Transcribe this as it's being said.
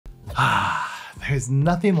There's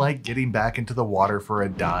nothing like getting back into the water for a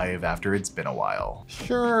dive after it's been a while.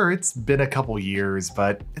 Sure, it's been a couple years,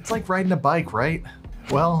 but it's like riding a bike, right?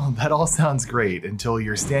 Well, that all sounds great until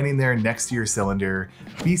you're standing there next to your cylinder,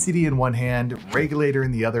 BCD in one hand, regulator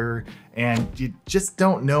in the other, and you just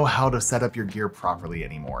don't know how to set up your gear properly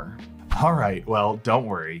anymore. Alright, well, don't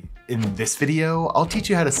worry. In this video, I'll teach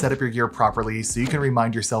you how to set up your gear properly so you can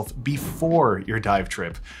remind yourself before your dive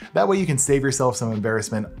trip. That way you can save yourself some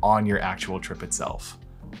embarrassment on your actual trip itself.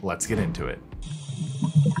 Let's get into it.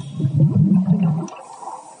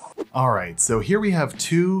 Alright, so here we have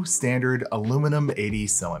two standard aluminum 80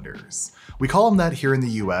 cylinders. We call them that here in the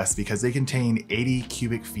US because they contain 80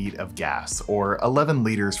 cubic feet of gas, or 11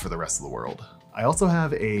 liters for the rest of the world. I also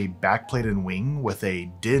have a backplate and wing with a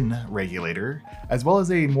DIN regulator, as well as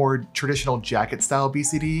a more traditional jacket style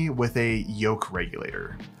BCD with a Yoke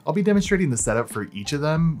regulator. I'll be demonstrating the setup for each of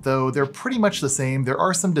them, though they're pretty much the same. There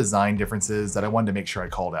are some design differences that I wanted to make sure I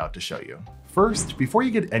called out to show you. First, before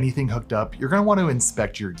you get anything hooked up, you're going to want to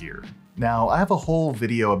inspect your gear. Now, I have a whole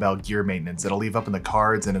video about gear maintenance that I'll leave up in the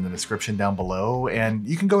cards and in the description down below, and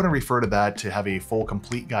you can go and refer to that to have a full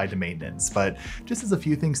complete guide to maintenance. But just as a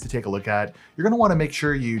few things to take a look at, you're going to want to make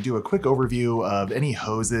sure you do a quick overview of any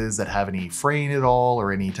hoses that have any fraying at all,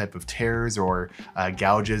 or any type of tears or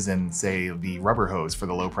gouges in, say, the rubber hose for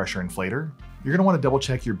the low pressure inflator. You're going to want to double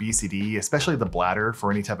check your BCD, especially the bladder,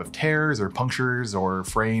 for any type of tears or punctures or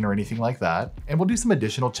fraying or anything like that. And we'll do some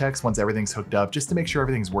additional checks once everything's hooked up just to make sure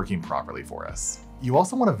everything's working properly for us. You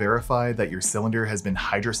also want to verify that your cylinder has been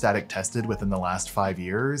hydrostatic tested within the last 5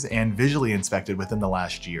 years and visually inspected within the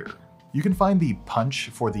last year. You can find the punch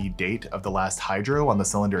for the date of the last hydro on the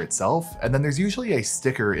cylinder itself, and then there's usually a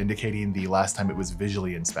sticker indicating the last time it was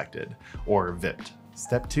visually inspected, or VIP'd.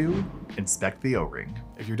 Step 2, inspect the O-ring.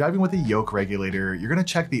 If you're diving with a Yoke regulator, you're going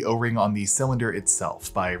to check the O-ring on the cylinder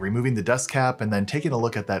itself by removing the dust cap and then taking a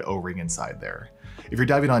look at that O-ring inside there. If you're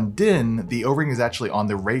diving on DIN, the O-ring is actually on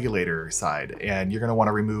the regulator side, and you're going to want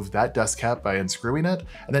to remove that dust cap by unscrewing it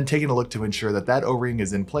and then taking a look to ensure that that O-ring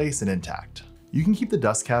is in place and intact. You can keep the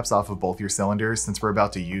dust caps off of both your cylinders since we're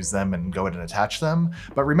about to use them and go ahead and attach them,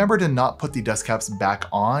 but remember to not put the dust caps back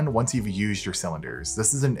on once you've used your cylinders.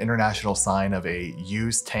 This is an international sign of a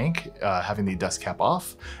used tank having the dust cap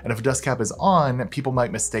off, and if a dust cap is on, people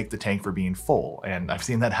might mistake the tank for being full, and I've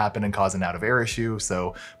seen that happen and cause an out of air issue,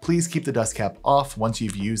 so please keep the dust cap off once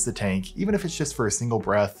you've used the tank, even if it's just for a single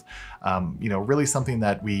breath. Really something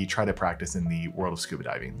that we try to practice in the world of scuba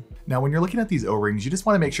diving. Now, when you're looking at these O-rings, you just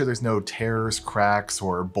want to make sure there's no tears, cracks,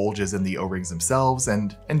 or bulges in the O-rings themselves,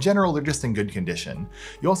 and in general, they're just in good condition.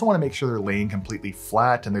 You also want to make sure they're laying completely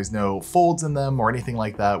flat and there's no folds in them or anything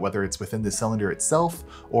like that, whether it's within the cylinder itself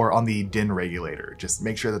or on the DIN regulator. Just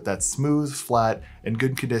make sure that that's smooth, flat, in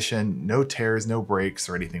good condition, no tears, no breaks,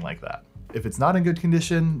 or anything like that. If it's not in good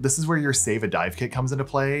condition, this is where your Save a Dive kit comes into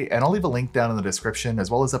play, and I'll leave a link down in the description as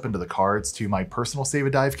well as up into the cards to my personal Save a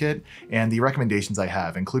Dive kit and the recommendations I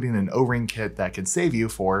have, including an O-ring kit that can save you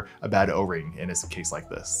for a bad O-ring in a case like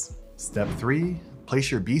this. Step 3,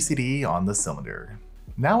 place your BCD on the cylinder.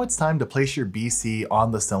 Now it's time to place your BC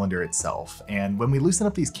on the cylinder itself, and when we loosen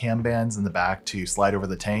up these cam bands in the back to slide over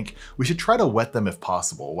the tank, we should try to wet them if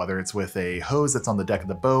possible, whether it's with a hose that's on the deck of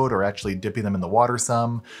the boat or actually dipping them in the water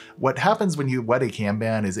some. What happens when you wet a cam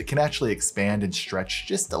band is it can actually expand and stretch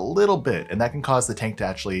just a little bit, and that can cause the tank to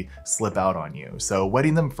actually slip out on you. So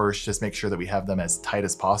wetting them first, just make sure that we have them as tight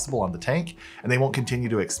as possible on the tank, and they won't continue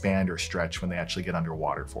to expand or stretch when they actually get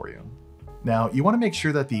underwater for you. Now, you want to make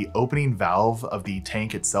sure that the opening valve of the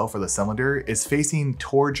tank itself or the cylinder is facing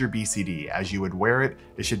towards your BCD. As you would wear it,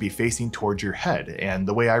 it should be facing towards your head. And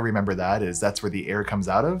the way I remember that is that's where the air comes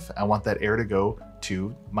out of. I want that air to go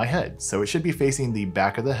to my head. So it should be facing the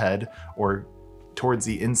back of the head or towards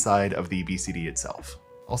the inside of the BCD itself.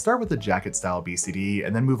 I'll start with the jacket style BCD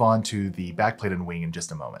and then move on to the backplate and wing in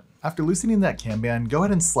just a moment. After loosening that cam band, go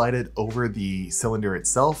ahead and slide it over the cylinder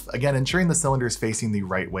itself, again ensuring the cylinder is facing the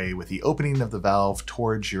right way with the opening of the valve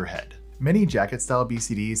towards your head. Many jacket style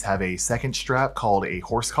BCDs have a second strap called a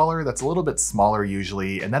horse collar that's a little bit smaller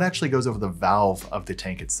usually, and that actually goes over the valve of the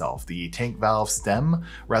tank itself, the tank valve stem,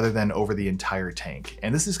 rather than over the entire tank.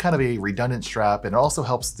 And this is kind of a redundant strap, and it also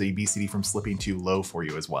helps the BCD from slipping too low for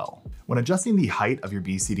you as well. When adjusting the height of your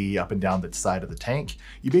BCD up and down the side of the tank,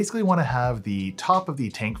 you basically want to have the top of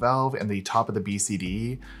the tank valve and the top of the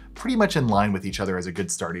BCD pretty much in line with each other as a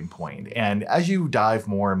good starting point. And as you dive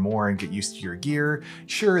more and more and get used to your gear,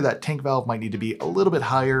 sure, that tank valve might need to be a little bit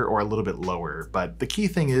higher or a little bit lower, but the key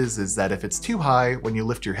thing is that if it's too high, when you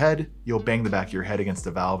lift your head, you'll bang the back of your head against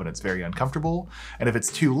the valve and it's very uncomfortable. And if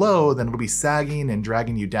it's too low, then it'll be sagging and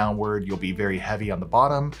dragging you downward. You'll be very heavy on the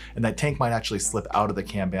bottom, and that tank might actually slip out of the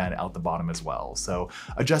cam band out the bottom as well. So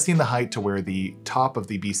adjusting the height to where the top of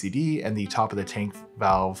the BCD and the top of the tank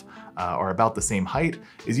valve are about the same height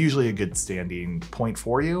is usually a good standing point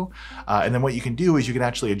for you. And then what you can do is you can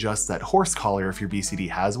actually adjust that horse collar if your BCD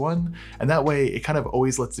has one. And that way it kind of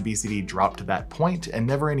always lets the BCD drop to that point and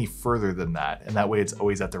never any further than that. And that way it's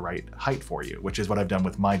always at the right height for you, which is what I've done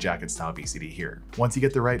with my jacket style BCD here. Once you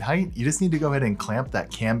get the right height, you just need to go ahead and clamp that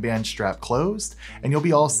cam band strap closed, and you'll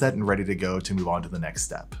be all set and ready to go to move on to the next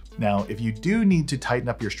step. Now, if you do need to tighten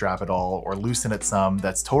up your strap at all or loosen it some,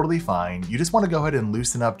 that's totally fine. You just want to go ahead and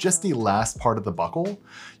loosen up just the last part of the buckle.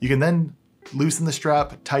 You can then loosen the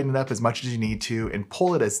strap, tighten it up as much as you need to, and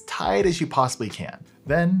pull it as tight as you possibly can.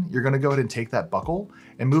 Then you're going to go ahead and take that buckle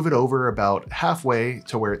and move it over about halfway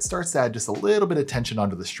to where it starts to add just a little bit of tension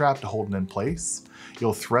onto the strap to hold it in place.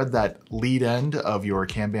 You'll thread that lead end of your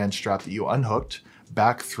cam band strap that you unhooked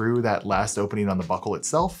back through that last opening on the buckle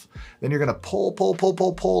itself. Then you're gonna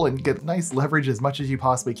pull and get nice leverage as much as you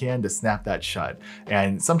possibly can to snap that shut.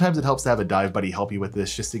 And sometimes it helps to have a dive buddy help you with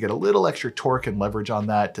this just to get a little extra torque and leverage on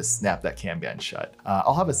that to snap that cam band shut.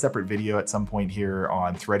 I'll have a separate video at some point here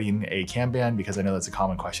on threading a cam band because I know that's a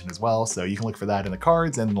common question as well. So you can look for that in the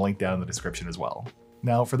cards and the link down in the description as well.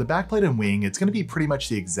 Now for the backplate and wing, it's going to be pretty much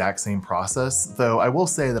the exact same process, though I will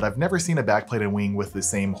say that I've never seen a backplate and wing with the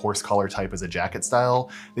same horse collar type as a jacket style.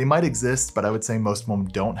 They might exist, but I would say most of them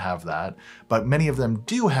don't have that, but many of them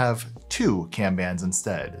do have two cam bands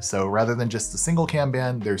instead. So rather than just a single cam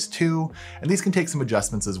band, there's two, and these can take some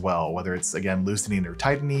adjustments as well, whether it's again loosening or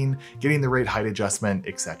tightening, getting the right height adjustment,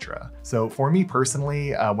 etc. So for me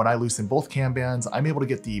personally, when I loosen both cam bands, I'm able to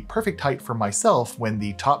get the perfect height for myself when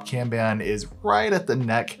the top cam band is right at the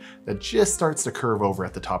neck that just starts to curve over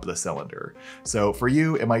at the top of the cylinder. So for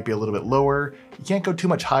you, it might be a little bit lower. You can't go too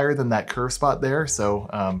much higher than that curve spot there. So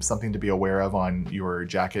something to be aware of on your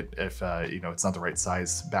jacket if you know it's not the right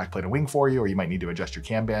size backplate and wing for you, or you might need to adjust your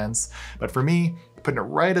cam bands. But for me, putting it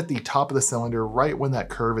right at the top of the cylinder, right when that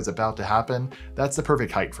curve is about to happen, that's the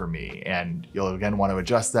perfect height for me. And you'll again want to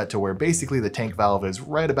adjust that to where basically the tank valve is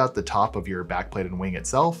right about the top of your backplate and wing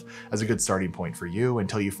itself as a good starting point for you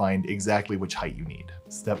until you find exactly which height you need.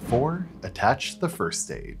 Step 4, attach the first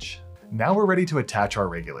stage. Now we're ready to attach our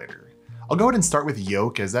regulator. I'll go ahead and start with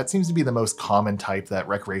Yoke, as that seems to be the most common type that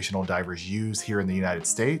recreational divers use here in the United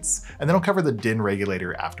States, and then I'll cover the DIN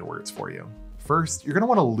regulator afterwards for you. First, you're going to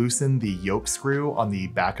want to loosen the yoke screw on the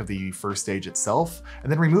back of the first stage itself,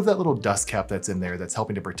 and then remove that little dust cap that's in there that's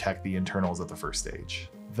helping to protect the internals of the first stage.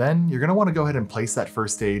 Then you're going to want to go ahead and place that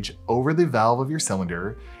first stage over the valve of your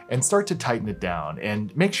cylinder and start to tighten it down.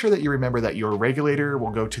 And make sure that you remember that your regulator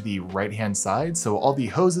will go to the right-hand side, so all the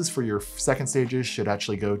hoses for your second stages should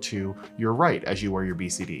actually go to your right as you wear your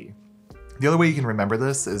BCD. The other way you can remember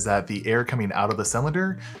this is that the air coming out of the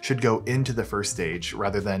cylinder should go into the first stage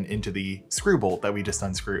rather than into the screw bolt that we just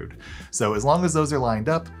unscrewed. So as long as those are lined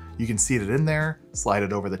up, you can seat it in there, slide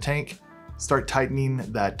it over the tank, start tightening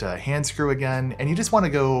that hand screw again, and you just want to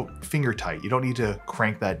go finger tight. You don't need to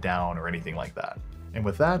crank that down or anything like that. And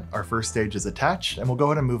with that, our first stage is attached, and we'll go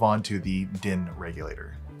ahead and move on to the DIN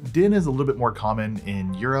regulator. DIN is a little bit more common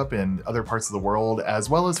in Europe and other parts of the world, as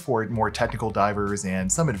well as for more technical divers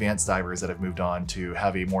and some advanced divers that have moved on to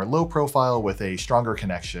have a more low profile with a stronger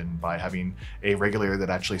connection by having a regulator that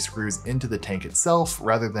actually screws into the tank itself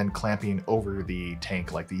rather than clamping over the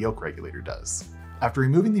tank like the Yoke regulator does. After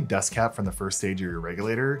removing the dust cap from the first stage of your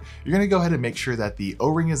regulator, you're going to go ahead and make sure that the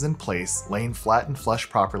O-ring is in place, laying flat and flush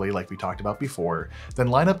properly like we talked about before, then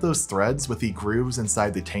line up those threads with the grooves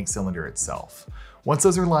inside the tank cylinder itself. Once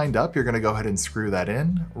those are lined up, you're going to go ahead and screw that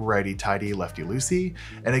in, righty-tighty, lefty-loosey,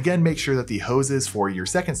 and again make sure that the hoses for your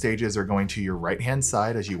second stages are going to your right-hand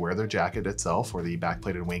side as you wear the jacket itself, or the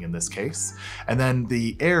backplated wing in this case, and then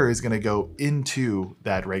the air is going to go into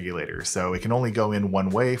that regulator, so it can only go in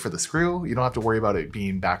one way for the screw. You don't have to worry about it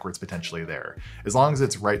being backwards potentially there. As long as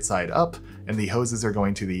it's right side up and the hoses are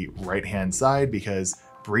going to the right-hand side, because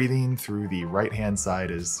breathing through the right-hand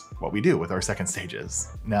side is what we do with our second stages.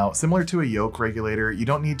 Now, similar to a yoke regulator, you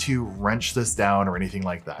don't need to wrench this down or anything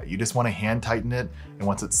like that. You just want to hand tighten it, and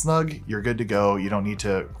once it's snug, you're good to go. You don't need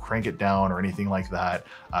to crank it down or anything like that.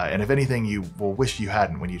 And if anything, you will wish you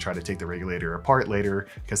hadn't when you try to take the regulator apart later,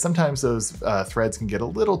 because sometimes those threads can get a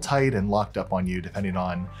little tight and locked up on you depending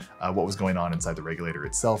on what was going on inside the regulator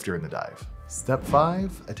itself during the dive. Step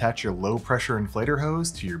 5, attach your low pressure inflator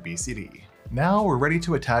hose to your BCD. Now we're ready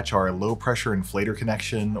to attach our low pressure inflator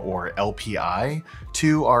connection, or LPI,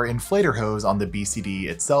 to our inflator hose on the BCD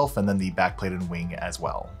itself and then the backplate and wing as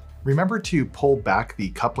well. Remember to pull back the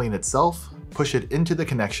coupling itself, push it into the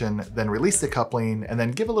connection, then release the coupling, and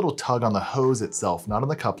then give a little tug on the hose itself, not on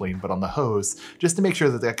the coupling, but on the hose, just to make sure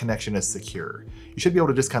that that connection is secure. You should be able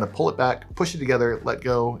to just kind of pull it back, push it together, let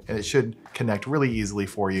go, and it should connect really easily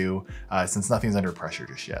for you since nothing's under pressure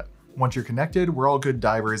just yet. Once you're connected, we're all good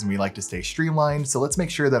divers and we like to stay streamlined, so let's make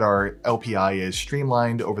sure that our LPI is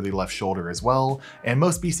streamlined over the left shoulder as well. And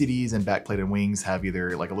most BCDs and backplate and wings have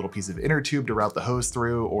either like a little piece of inner tube to route the hose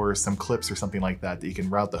through, or some clips or something like that that you can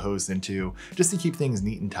route the hose into, just to keep things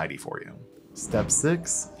neat and tidy for you. Step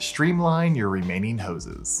 6, streamline your remaining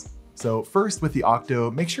hoses. So first, with the Octo,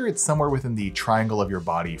 make sure it's somewhere within the triangle of your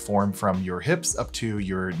body, formed from your hips up to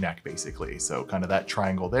your neck basically. So kind of that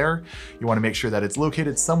triangle there. You want to make sure that it's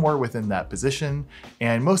located somewhere within that position.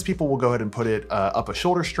 And most people will go ahead and put it up a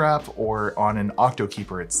shoulder strap or on an Octo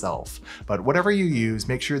keeper itself. But whatever you use,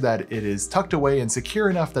 make sure that it is tucked away and secure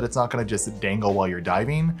enough that it's not going to just dangle while you're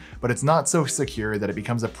diving, but it's not so secure that it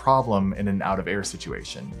becomes a problem in an out of air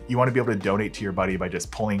situation. You want to be able to donate to your buddy by just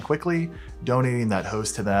pulling quickly, donating that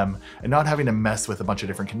hose to them, and not having to mess with a bunch of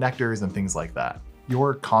different connectors and things like that.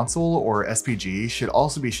 Your console or SPG should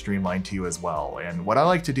also be streamlined to you as well. And what I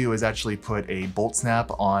like to do is actually put a bolt snap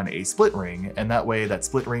on a split ring, and that way that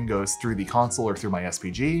split ring goes through the console or through my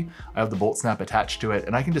SPG. I have the bolt snap attached to it,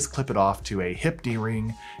 and I can just clip it off to a hip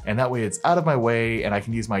D-ring, and that way it's out of my way and I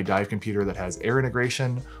can use my dive computer that has air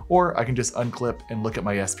integration, or I can just unclip and look at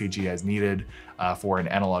my SPG as needed for an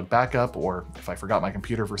analog backup, or if I forgot my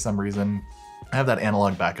computer for some reason, I have that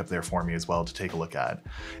analog backup there for me as well to take a look at.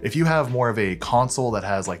 If you have more of a console that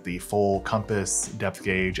has like the full compass, depth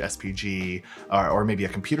gauge, SPG, or maybe a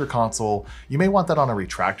computer console, you may want that on a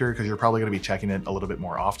retractor because you're probably going to be checking it a little bit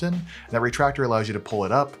more often. And that retractor allows you to pull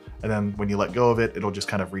it up, and then when you let go of it, it'll just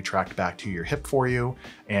kind of retract back to your hip for you.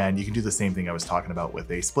 And you can do the same thing I was talking about with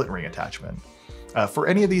a split ring attachment. For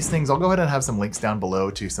any of these things, I'll go ahead and have some links down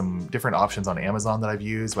below to some different options on Amazon that I've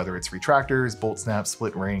used, whether it's retractors, bolt snaps,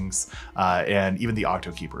 split rings, and even the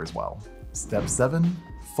Octo Keeper as well. Step 7,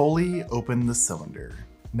 fully open the cylinder.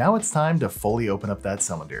 Now it's time to fully open up that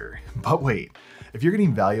cylinder. But wait, if you're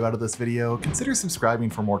getting value out of this video, consider subscribing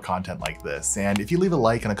for more content like this. And if you leave a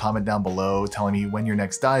like and a comment down below telling me when your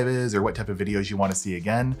next dive is or what type of videos you want to see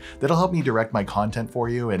again, that'll help me direct my content for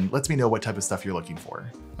you and lets me know what type of stuff you're looking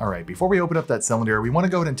for. All right, before we open up that cylinder, we want to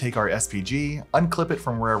go ahead and take our SPG, unclip it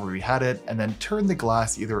from wherever we had it, and then turn the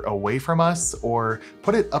glass either away from us or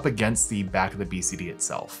put it up against the back of the BCD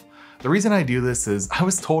itself. The reason I do this is I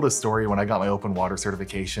was told a story when I got my open water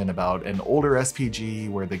certification about an older SPG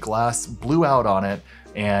where the glass blew out on it,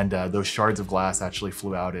 and those shards of glass actually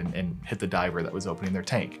flew out and hit the diver that was opening their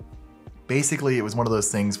tank. Basically, it was one of those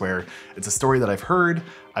things where it's a story that I've heard.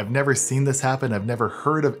 I've never seen this happen. I've never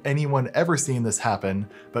heard of anyone ever seeing this happen,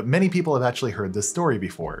 but many people have actually heard this story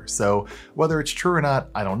before. So whether it's true or not,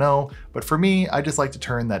 I don't know. But for me, I just like to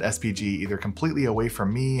turn that SPG either completely away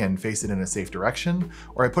from me and face it in a safe direction,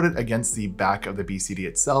 or I put it against the back of the BCD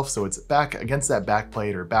itself. So it's back against that back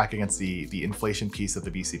plate or back against the inflation piece of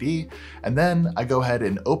the BCD. And then I go ahead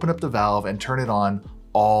and open up the valve and turn it on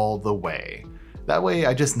all the way. That way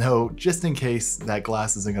I just know, just in case that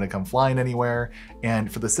glass isn't going to come flying anywhere.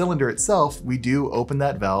 And for the cylinder itself, we do open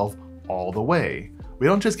that valve all the way. We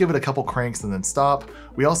don't just give it a couple cranks and then stop.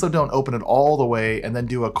 We also don't open it all the way and then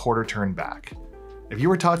do a quarter turn back. If you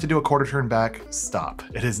were taught to do a quarter turn back, stop.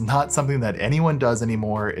 It is not something that anyone does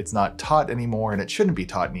anymore. It's not taught anymore, and it shouldn't be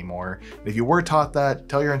taught anymore. If you were taught that,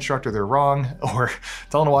 tell your instructor they're wrong, or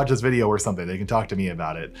tell them to watch this video or something. They can talk to me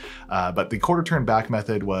about it. But the quarter turn back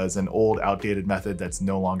method was an old, outdated method that's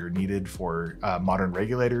no longer needed for modern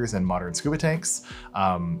regulators and modern scuba tanks.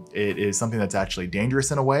 It is something that's actually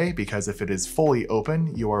dangerous in a way, because if it is fully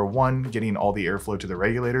open, you are, one, getting all the airflow to the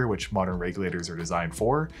regulator, which modern regulators are designed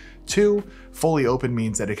for. Two, fully open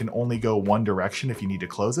means that it can only go one direction if you need to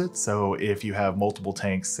close it. So if you have multiple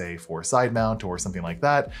tanks, say for side mount or something like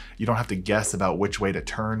that, you don't have to guess about which way to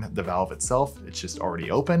turn the valve itself. It's just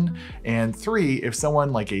already open. And three, if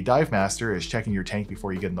someone like a dive master is checking your tank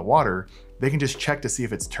before you get in the water, they can just check to see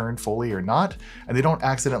if it's turned fully or not, and they don't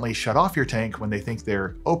accidentally shut off your tank when they think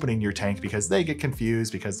they're opening your tank because they get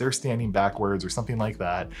confused because they're standing backwards or something like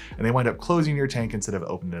that, and they wind up closing your tank instead of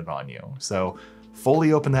opening it on you. So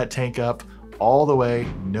fully open that tank up all the way,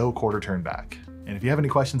 no quarter turn back. And if you have any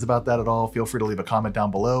questions about that at all, feel free to leave a comment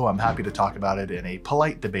down below. I'm happy to talk about it in a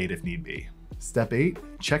polite debate if need be. Step 8,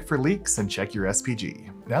 check for leaks and check your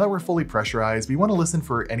SPG. Now that we're fully pressurized, we want to listen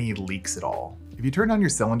for any leaks at all. If you turned on your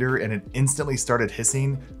cylinder and it instantly started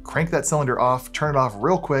hissing, crank that cylinder off, turn it off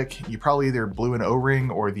real quick. You probably either blew an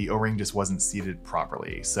O-ring or the O-ring just wasn't seated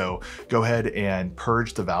properly. So go ahead and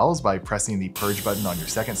purge the valves by pressing the purge button on your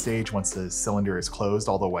second stage once the cylinder is closed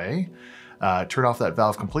all the way. Turn off that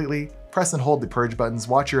valve completely, press and hold the purge buttons,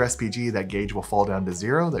 watch your SPG, that gauge will fall down to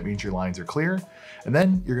 0, that means your lines are clear. And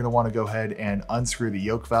then you're gonna wanna go ahead and unscrew the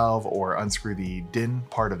yoke valve or unscrew the DIN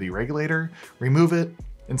part of the regulator, remove it,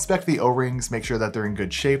 inspect the O-rings, make sure that they're in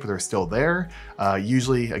good shape, they're still there.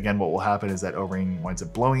 Usually, again, what will happen is that O-ring winds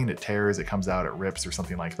up blowing, it tears, it comes out, it rips or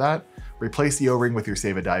something like that. Replace the O-ring with your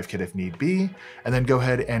Save a Dive kit if need be, and then go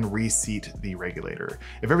ahead and reseat the regulator.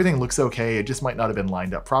 If everything looks okay, it just might not have been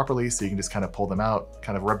lined up properly, so you can just kind of pull them out,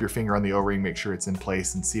 kind of rub your finger on the O-ring, make sure it's in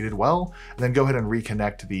place and seated well, and then go ahead and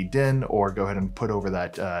reconnect the DIN or go ahead and put over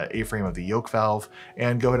that A-frame of the yoke valve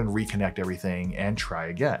and go ahead and reconnect everything and try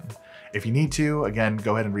again. If you need to, again,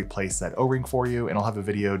 go ahead and replace that O-ring for you, and I'll have a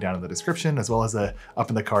video down in the description as well as up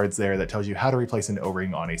in the cards there that tells you how to replace an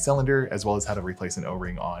O-ring on a cylinder as well as how to replace an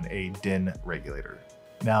O-ring on a DIN regulator.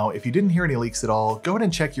 Now, if you didn't hear any leaks at all, go ahead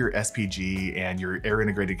and check your SPG and your air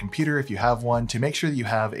integrated computer if you have one to make sure that you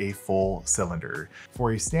have a full cylinder.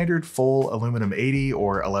 For a standard full aluminum 80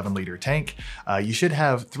 or 11 liter tank, you should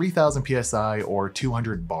have 3000 PSI or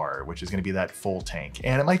 200 bar, which is gonna be that full tank.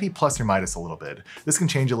 And it might be plus or minus a little bit. This can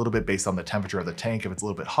change a little bit based on the temperature of the tank. If it's a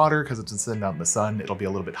little bit hotter because it's been sitting out in the sun, it'll be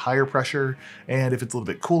a little bit higher pressure. And if it's a little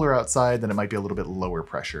bit cooler outside, then it might be a little bit lower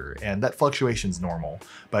pressure. And that fluctuation is normal,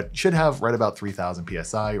 but should have right about 3000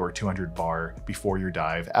 PSI or 200 bar before your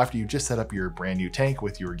dive after you just set up your brand new tank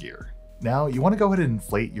with your gear. Now you want to go ahead and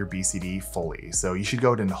inflate your BCD fully. So you should go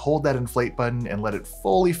ahead and hold that inflate button and let it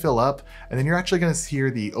fully fill up. And then you're actually going to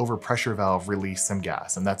hear the overpressure valve release some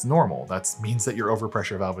gas. And that's normal. That means that your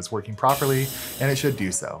overpressure valve is working properly and it should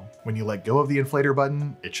do so. When you let go of the inflator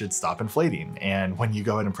button, it should stop inflating. And when you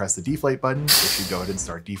go ahead and press the deflate button, it should go ahead and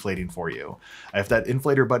start deflating for you. If that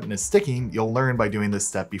inflator button is sticking, you'll learn by doing this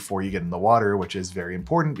step before you get in the water, which is very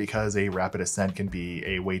important because a rapid ascent can be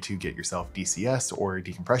a way to get yourself DCS or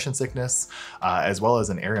decompression sickness. As well as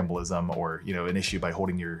an air embolism or an issue by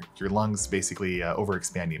holding your lungs basically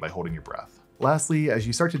overexpanding by holding your breath. Lastly, as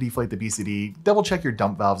you start to deflate the BCD, double check your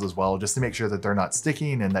dump valves as well just to make sure that they're not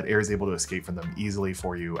sticking and that air is able to escape from them easily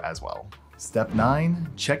for you as well. Step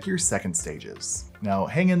 9, check your second stages. Now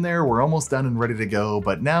hang in there, we're almost done and ready to go,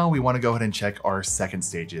 but now we want to go ahead and check our second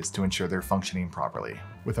stages to ensure they're functioning properly.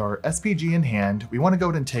 With our SPG in hand, we want to go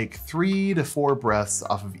ahead and take 3 to 4 breaths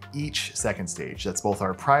off of each second stage. That's both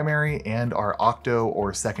our primary and our octo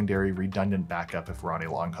or secondary redundant backup if we're on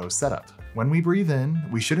a long hose setup. When we breathe in,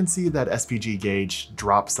 we shouldn't see that SPG gauge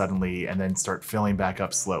drop suddenly and then start filling back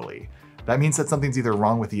up slowly. That means that something's either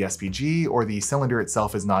wrong with the SPG or the cylinder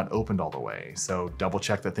itself is not opened all the way. So double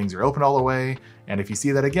check that things are open all the way. And if you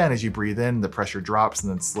see that again, as you breathe in, the pressure drops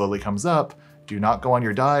and then slowly comes up, do not go on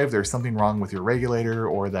your dive. There's something wrong with your regulator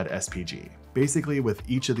or that SPG. Basically, with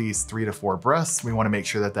each of these 3 to 4 breaths, we want to make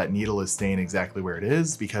sure that that needle is staying exactly where it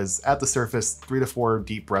is because at the surface, 3 to 4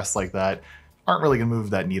 deep breaths like that aren't really gonna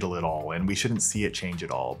move that needle at all, and we shouldn't see it change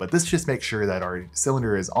at all. But this just makes sure that our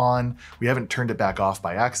cylinder is on. We haven't turned it back off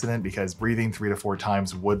by accident because breathing 3 to 4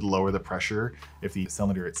 times would lower the pressure if the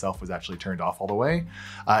cylinder itself was actually turned off all the way.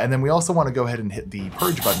 And then we also wanna go ahead and hit the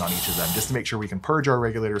purge button on each of them just to make sure we can purge our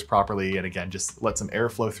regulators properly. And again, just let some air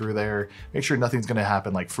flow through there. Make sure nothing's gonna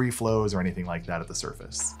happen like free flows or anything like that at the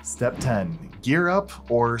surface. Step 10, gear up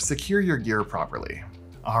or secure your gear properly.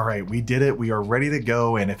 All right, we did it. We are ready to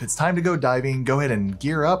go. And if it's time to go diving, go ahead and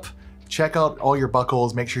gear up, check out all your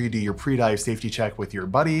buckles, make sure you do your pre-dive safety check with your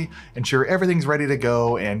buddy, ensure everything's ready to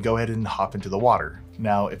go, and go ahead and hop into the water.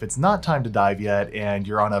 Now, if it's not time to dive yet and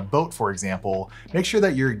you're on a boat, for example, make sure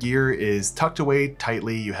that your gear is tucked away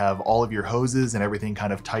tightly. You have all of your hoses and everything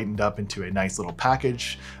kind of tightened up into a nice little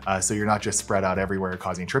package so you're not just spread out everywhere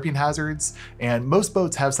causing tripping hazards. And most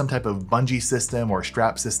boats have some type of bungee system or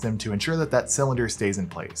strap system to ensure that that cylinder stays in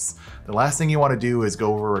place. The last thing you want to do is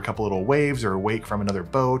go over a couple little waves or a wake from another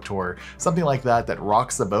boat or something like that that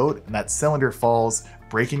rocks the boat and that cylinder falls,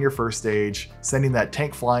 breaking your first stage, sending that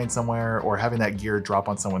tank flying somewhere, or having that gear drop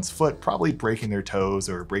on someone's foot, probably breaking their toes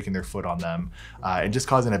or breaking their foot on them, and just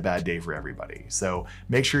causing a bad day for everybody. So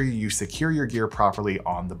make sure you secure your gear properly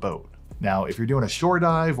on the boat. Now, if you're doing a shore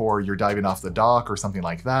dive or you're diving off the dock or something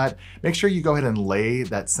like that, make sure you go ahead and lay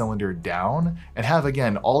that cylinder down and have,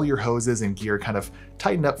 again, all your hoses and gear kind of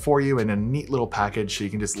tightened up for you in a neat little package so you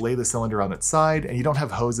can just lay the cylinder on its side and you don't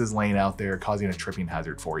have hoses laying out there causing a tripping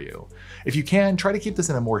hazard for you. If you can, try to keep this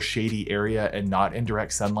in a more shady area and not in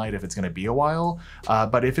direct sunlight if it's going to be a while.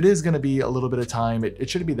 But if it is going to be a little bit of time, it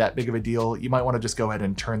shouldn't be that big of a deal. You might want to just go ahead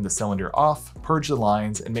and turn the cylinder off, purge the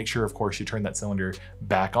lines, and make sure, of course, you turn that cylinder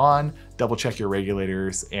back on. Double check your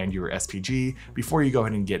regulators and your SPG before you go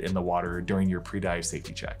ahead and get in the water during your pre-dive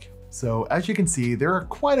safety check. So as you can see, there are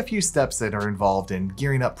quite a few steps that are involved in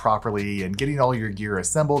gearing up properly and getting all your gear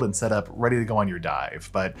assembled and set up ready to go on your dive.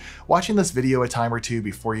 But watching this video a time or two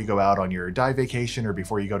before you go out on your dive vacation or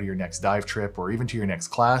before you go to your next dive trip or even to your next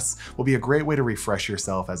class will be a great way to refresh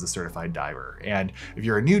yourself as a certified diver. And if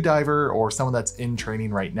you're a new diver or someone that's in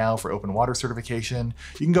training right now for open water certification,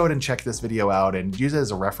 you can go ahead and check this video out and use it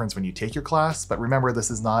as a reference when you take your class. But remember, this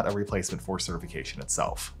is not a replacement for certification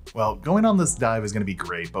itself. Well, going on this dive is going to be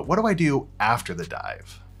great, but what do I do after the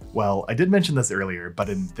dive? Well, I did mention this earlier, but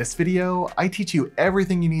in this video, I teach you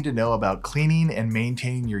everything you need to know about cleaning and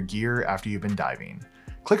maintaining your gear after you've been diving.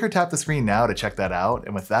 Click or tap the screen now to check that out,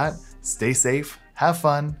 and with that, stay safe, have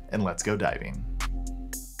fun, and let's go diving.